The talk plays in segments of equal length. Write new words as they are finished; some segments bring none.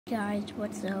Guys,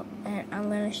 what's up? And I'm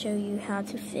gonna show you how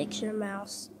to fix your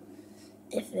mouse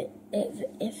if it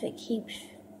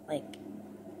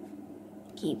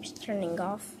keeps turning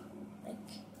off, like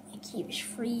it keeps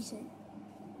freezing,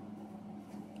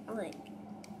 like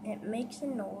it makes a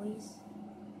noise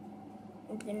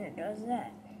and then it does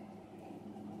that.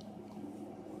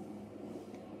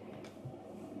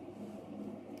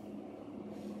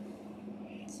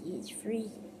 See, it's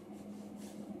freezing.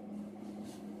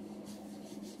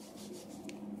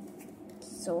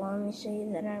 So let me show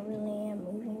you that I really am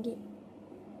moving it.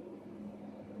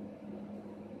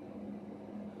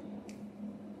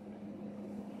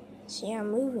 See, I'm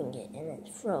moving it and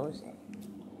it's frozen.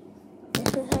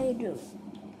 This is how you do it.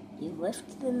 You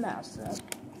lift the mouse up.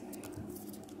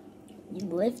 You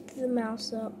lift the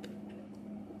mouse up.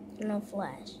 No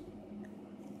flash.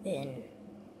 Then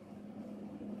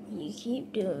you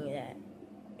keep doing that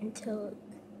until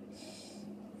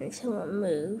it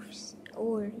moves.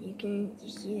 Or you can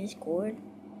just use this cord,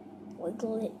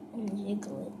 wiggle it and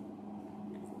jiggle it.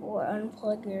 Or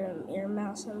unplug your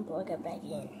mouse and plug it back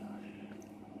in.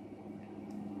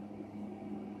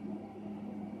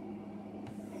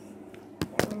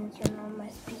 I'm going to turn on my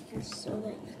speakers so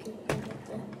that you can hear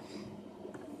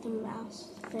what the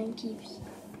mouse thing keeps.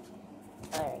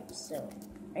 Alright, so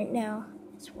right now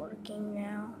it's working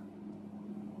now.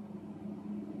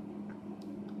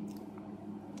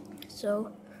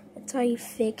 So that's how you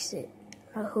fix it.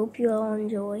 I hope you all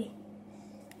enjoy.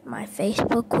 My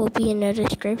Facebook will be in the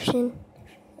description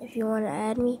if you want to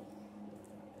add me.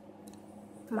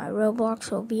 My Roblox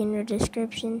will be in the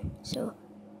description. So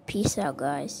peace out,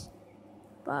 guys.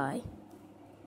 Bye.